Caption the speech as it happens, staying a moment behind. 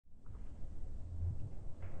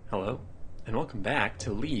Hello, and welcome back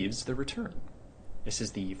to Leaves the Return. This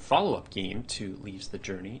is the follow up game to Leaves the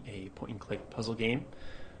Journey, a point and click puzzle game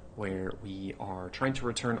where we are trying to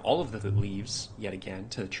return all of the leaves yet again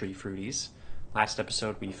to the Tree Fruities. Last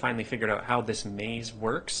episode, we finally figured out how this maze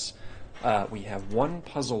works. We have one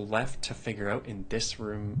puzzle left to figure out in this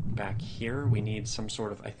room back here. We need some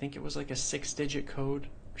sort of, I think it was like a 6-digit code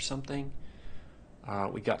or something.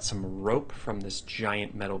 We got some rope from this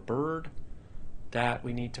giant metal bird that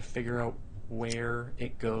we need to figure out where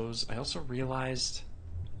it goes. I also realized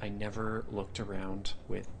I never looked around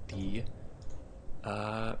with the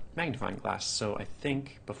magnifying glass. So I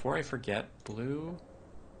think before I forget, blue,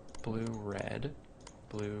 blue, red,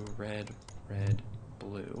 blue, red, red,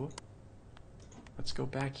 blue. Let's go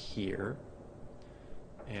back here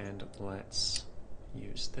and let's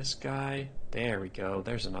use this guy. There we go.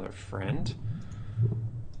 There's another friend.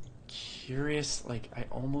 Curious, like I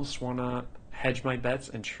almost want to hedge my bets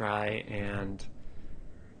and try and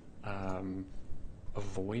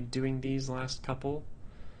avoid doing these last couple.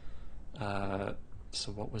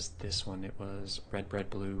 So what was this one? It was red,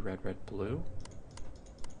 red, blue, red, red, blue.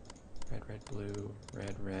 Red, red, blue,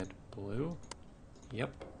 red, red, blue.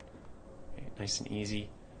 Yep. Okay, nice and easy.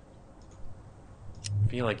 I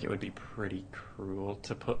feel like it would be pretty cruel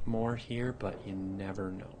to put more here, but you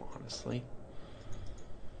never know, honestly.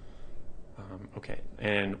 Okay,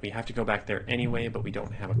 and we have to go back there anyway, but we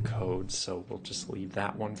don't have a code, so we'll just leave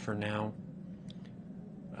that one for now.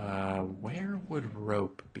 Where would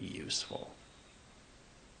rope be useful?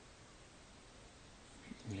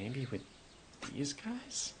 Maybe with these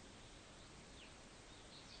guys?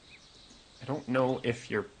 I don't know if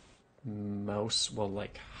your mouse will,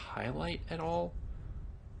 like, highlight at all.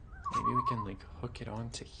 Maybe we can, like, hook it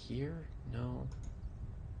onto here? No.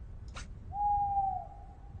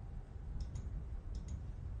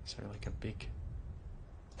 Is there like a big...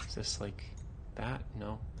 Is this like that?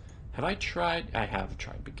 No. Have I tried? I have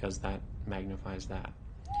tried because that magnifies that.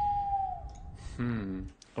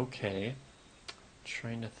 Okay.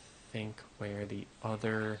 Trying to think where the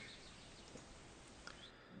other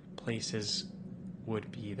places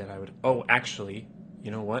would be that I would... Oh, actually,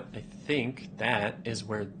 you know what? I think that is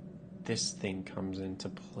where this thing comes into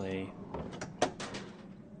play.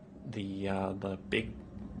 The big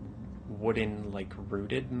wooden, like,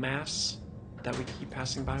 rooted mass that we keep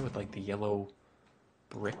passing by with, like, the yellow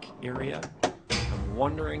brick area. I'm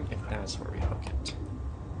wondering if that's where we hook it.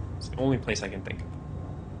 It's the only place I can think of.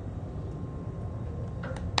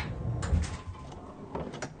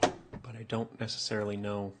 But I don't necessarily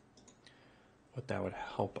know what that would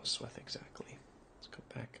help us with exactly. Let's go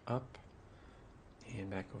back up and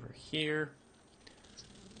back over here.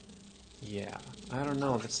 Yeah, I don't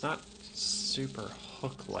know. That's not super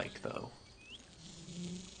hook-like, though.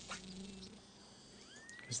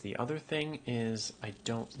 Because the other thing is, I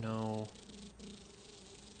don't know...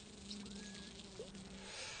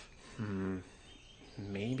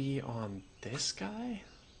 Maybe on this guy?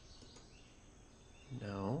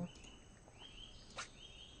 No.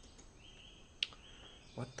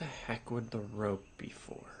 What the heck would the rope be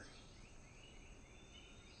for?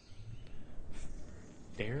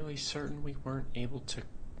 Fairly certain we weren't able to,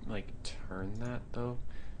 like, turn that, though.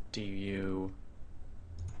 Do you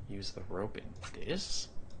use the rope in this?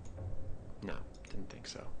 No, didn't think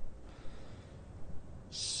so.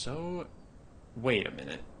 So, wait a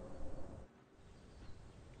minute.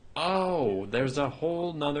 Oh, there's a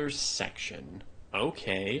whole nother section.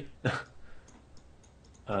 Okay.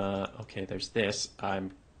 Okay, there's this.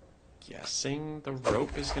 I'm guessing the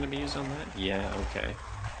rope is going to be used on that? Yeah, okay.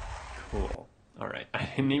 Cool. Alright, I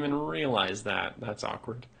didn't even realize that. That's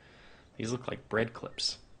awkward. These look like bread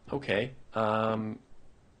clips. Okay, so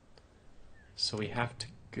we have to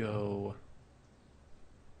go...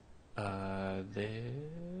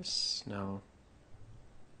 this? No.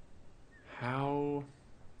 How...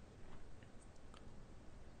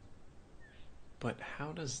 But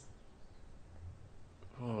how does...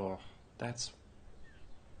 Oh, that's...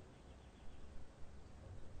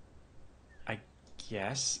 I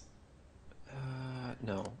guess...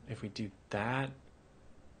 no. If we do that...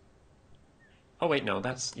 Oh, wait, no,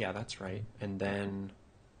 that's... Yeah, that's right. And then...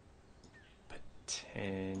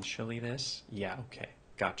 Potentially this? Yeah, okay.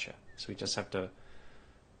 Gotcha. So we just have to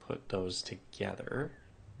put those together.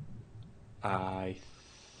 I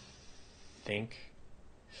think...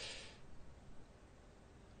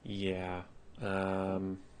 Yeah.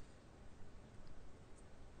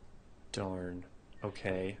 Darn.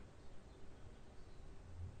 Okay.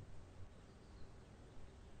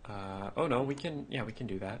 Oh no, we can, yeah, we can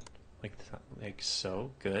do that. Like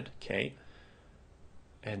so. Good. Okay.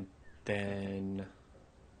 And then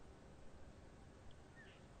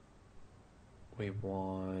we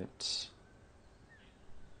want...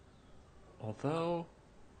 Although,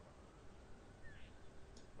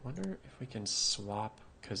 I wonder if we can swap,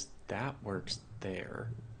 because that works there.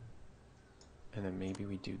 And then maybe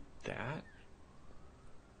we do that.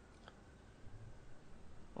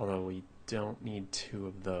 Although we don't need two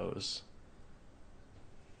of those.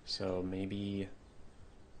 So maybe...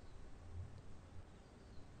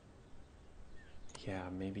 Yeah,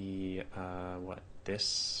 maybe, what,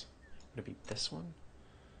 this? Would it be this one?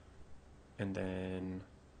 And then,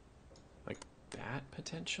 like that,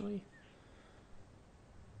 potentially?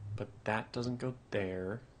 But that doesn't go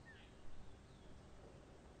there.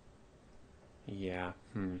 Yeah,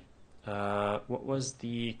 what was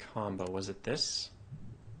the combo? Was it this?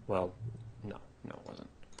 Well, no, it wasn't.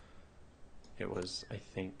 It was, I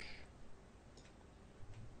think...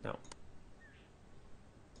 No.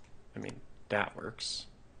 I mean, that works.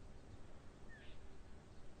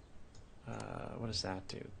 What does that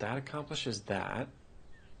do? That accomplishes that.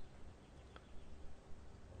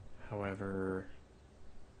 However,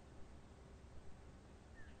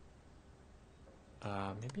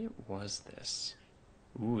 maybe it was this.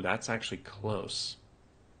 Ooh, that's actually close.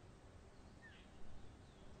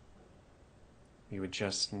 We would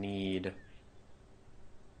just need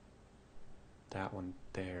that one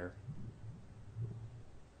there.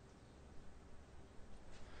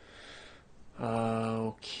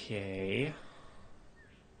 Okay.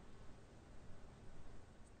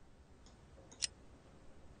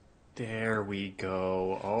 There we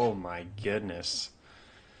go. Oh my goodness.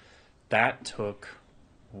 That took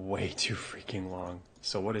way too freaking long.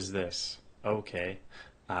 So what is this? Okay.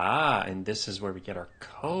 Ah, and this is where we get our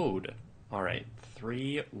code. All right,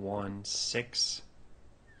 316.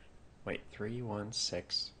 Wait,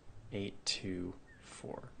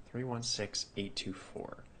 316824.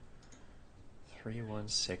 316824.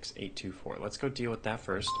 316824. Let's go deal with that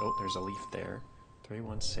first. Oh, there's a leaf there.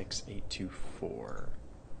 316824.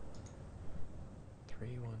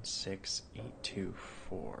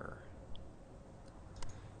 316824.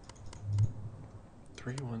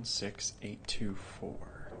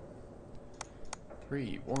 316824.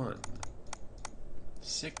 3168224.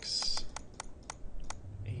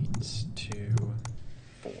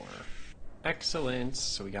 Excellent.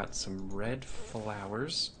 So we got some red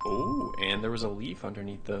flowers. Oh, and there was a leaf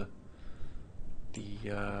underneath the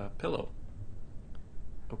pillow.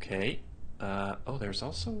 Okay. Oh, there's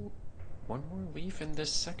also one more leaf in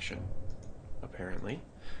this section, apparently.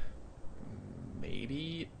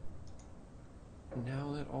 Maybe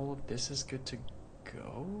now that all of this is good to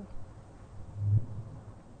go?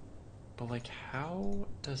 But, like, how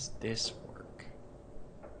does this work?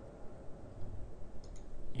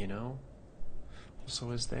 You know?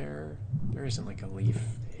 Also, there isn't like a leaf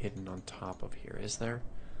hidden on top of here, is there?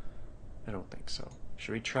 I don't think so.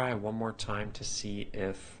 Should we try one more time to see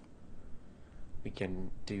if we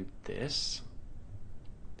can do this?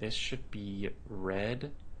 This should be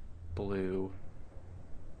red, blue,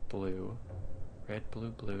 blue, red,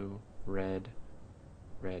 blue, blue, red,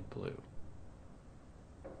 red, blue.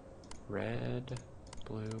 Red,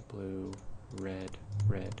 blue, blue, red,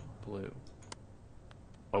 red, blue.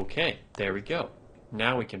 Okay, there we go.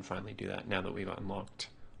 Now we can finally do that, now that we've unlocked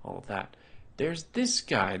all of that. There's this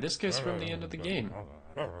guy. This guy's from the end of the game.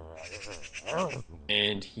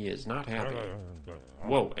 And he is not happy.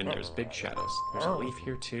 Whoa, and there's big shadows. There's a leaf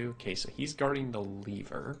here too. Okay, so he's guarding the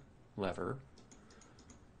lever, whatever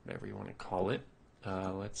you want to call it.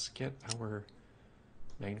 Let's get our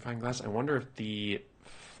magnifying glass. I wonder if the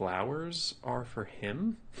flowers are for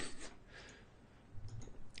him?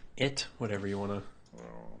 Whatever you want to...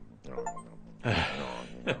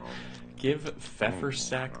 Give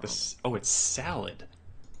Pfeffersack the... Oh, it's salad.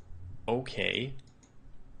 Okay.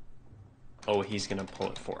 Oh, he's gonna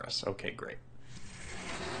pull it for us. Okay, great.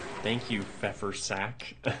 Thank you,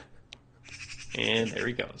 Pfeffersack. And there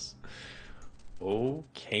he goes.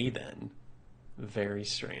 Okay, then. Very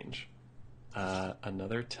strange.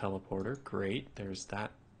 Another teleporter. Great. There's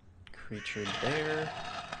that creature there.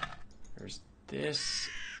 There's this.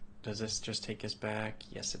 Does this just take us back?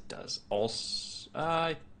 Yes, it does.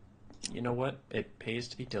 Also, you know what? It pays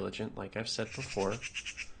to be diligent, like I've said before.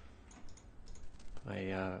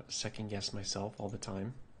 I second guess myself all the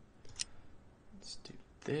time. Let's do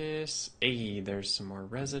this. Hey, there's some more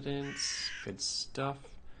residents. Good stuff.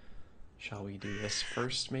 Shall we do this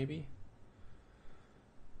first, maybe?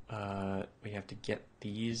 We have to get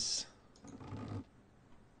these.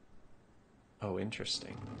 Oh,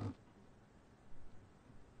 interesting.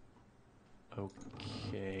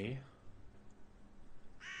 Okay.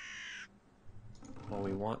 Well,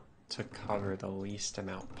 we want to cover the least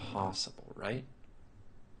amount possible, right?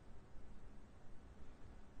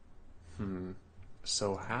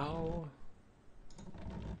 So how...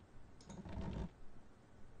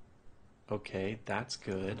 Okay, that's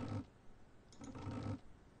good.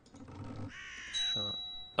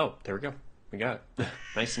 Oh, there we go. We got it.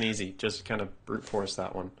 Nice and easy. Just kind of brute force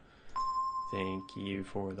that one. Thank you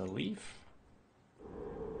for the leaf.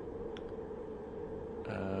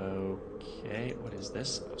 Okay, what is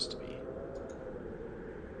this supposed to be?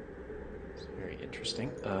 It's very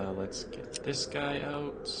interesting. Let's get this guy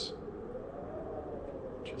out.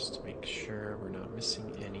 Just to make sure we're not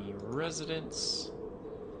missing any residents.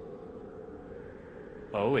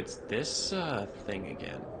 Oh, it's this thing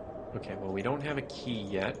again. Okay, well, we don't have a key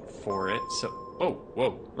yet for it, so... Oh,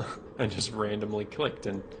 whoa. I just randomly clicked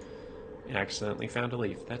and accidentally found a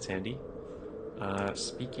leaf. That's handy.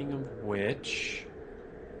 Speaking of which...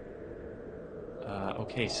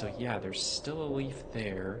 okay, so yeah, there's still a leaf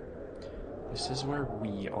there. This is where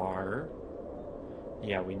we are.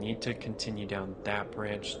 Yeah, we need to continue down that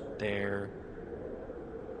branch there.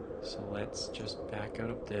 So let's just back out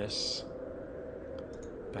of this.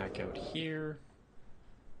 Back out here.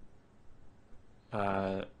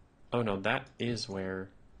 Oh no, that is where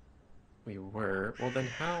we were. Well then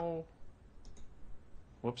how...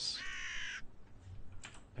 Whoops.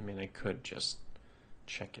 I mean, I could just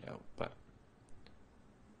check it out, but...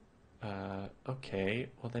 okay,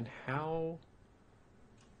 well then how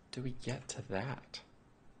do we get to that?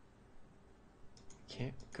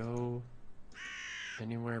 Can't go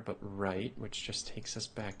anywhere but right, which just takes us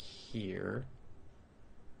back here.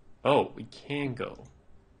 Oh, we can go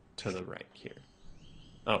to the right here.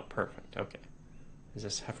 Oh, perfect, okay. Is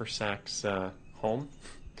this Heifersack's home?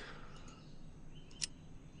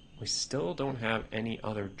 We still don't have any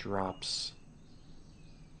other drops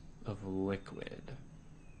of liquid.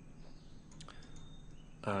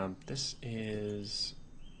 This is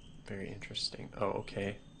very interesting. Oh,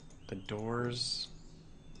 okay. The doors...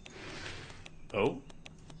 Oh?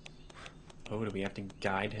 Oh, do we have to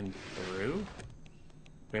guide him through?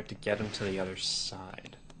 We have to get him to the other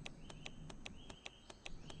side.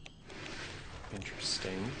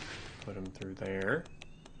 Interesting. Put him through there.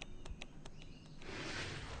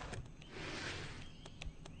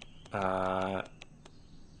 Can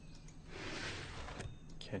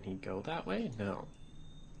he go that way? No.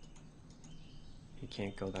 He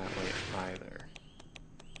can't go that way either.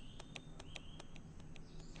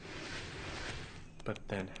 But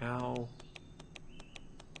then how...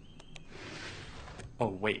 Oh,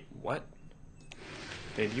 wait, what?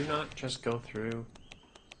 Did you not just go through?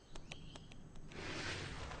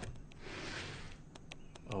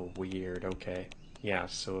 Oh, weird, okay. Yeah,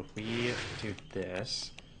 so if we do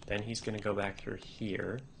this, then he's gonna go back through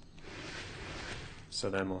here. So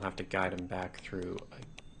then we'll have to guide him back through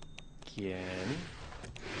again.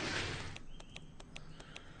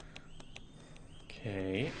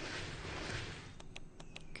 Okay.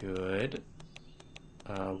 Good.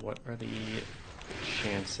 What are the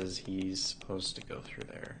chances he's supposed to go through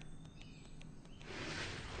there?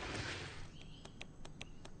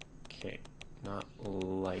 Okay, not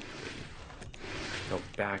likely. Go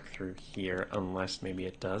back through here, unless maybe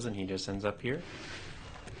it does and he just ends up here.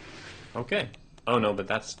 Okay. Oh no, but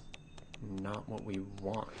that's not what we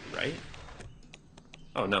want, right?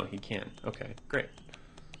 Oh no, he can. Okay, great.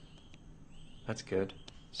 That's good.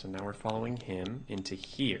 So now we're following him into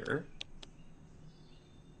here.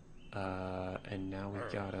 And now we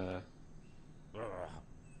gotta...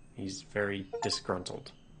 He's very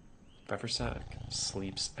disgruntled. Heifersack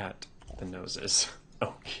sleeps at the noses.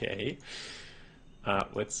 Okay.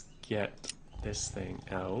 Let's get this thing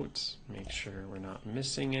out. Make sure we're not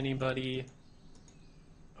missing anybody.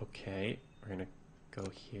 Okay, we're gonna go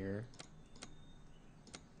here.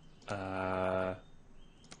 I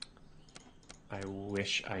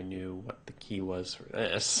wish I knew what the key was for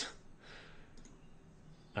this.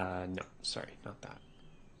 No, sorry, not that.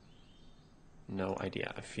 No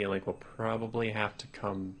idea. I feel like we'll probably have to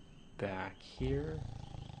come back here.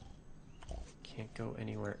 Can't go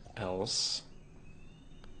anywhere else.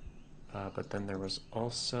 But then there was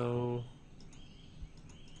also...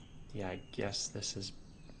 Yeah, I guess this is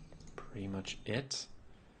pretty much it.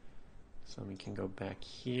 So we can go back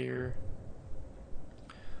here.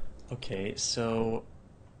 Okay, so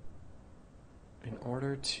in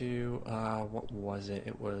order to, what was it?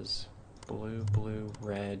 It was blue, blue,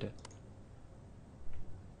 red.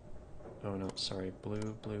 Oh no, sorry,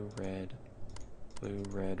 blue, blue, red, blue,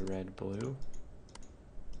 red, red, blue.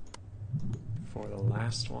 For the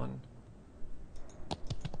last one.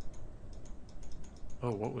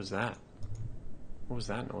 Oh, what was that? What was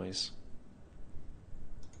that noise?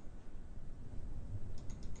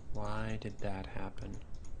 Why did that happen?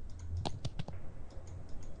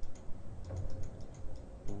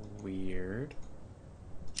 Weird.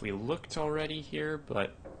 We looked already here,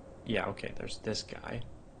 but yeah, okay, there's this guy.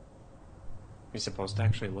 We supposed to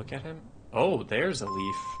actually look at him? Oh, there's a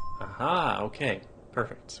leaf. Aha, okay.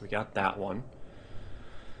 Perfect. So we got that one.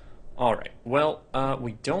 Alright, well,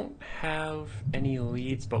 we don't have any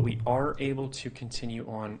leads, but we are able to continue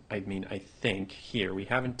on, I think, here. We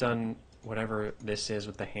haven't done whatever this is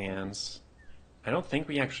with the hands. I don't think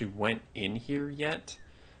we actually went in here yet,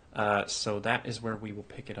 so that is where we will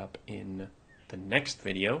pick it up in the next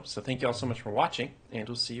video. So thank you all so much for watching, and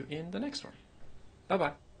we'll see you in the next one.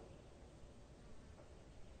 Bye-bye.